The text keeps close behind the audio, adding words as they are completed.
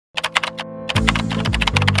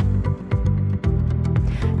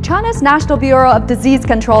China's National Bureau of Disease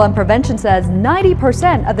Control and Prevention says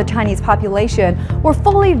 90% of the Chinese population were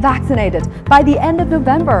fully vaccinated by the end of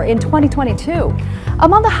November in 2022,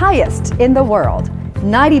 among the highest in the world.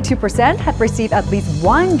 92% had received at least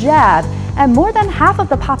one jab, and more than half of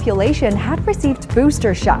the population had received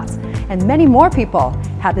booster shots, and many more people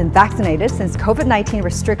have been vaccinated since COVID-19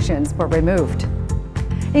 restrictions were removed.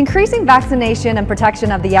 Increasing vaccination and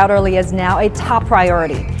protection of the elderly is now a top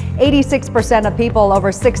priority. 86% of people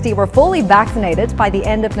over 60 were fully vaccinated by the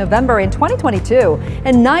end of November in 2022,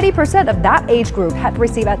 and 90% of that age group had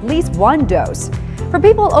received at least one dose. For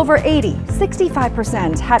people over 80,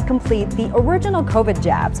 65% had completed the original COVID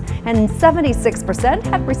jabs, and 76%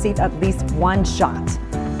 had received at least one shot.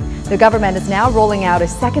 The government is now rolling out a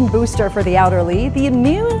second booster for the elderly, the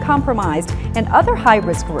immune-compromised, and other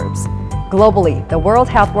high-risk groups. Globally, the World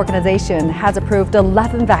Health Organization has approved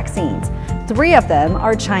 11 vaccines. 3 of them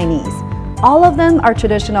are Chinese. All of them are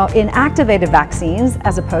traditional inactivated vaccines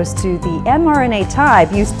as opposed to the mRNA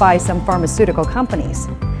type used by some pharmaceutical companies.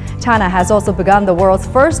 China has also begun the world's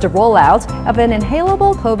first rollout of an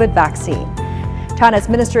inhalable COVID vaccine. China's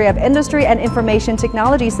Ministry of Industry and Information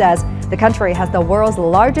Technology says the country has the world's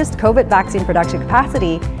largest COVID vaccine production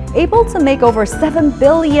capacity, able to make over 7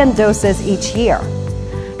 billion doses each year.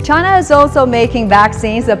 China is also making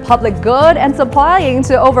vaccines a public good and supplying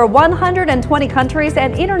to over 120 countries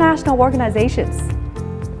and international organizations.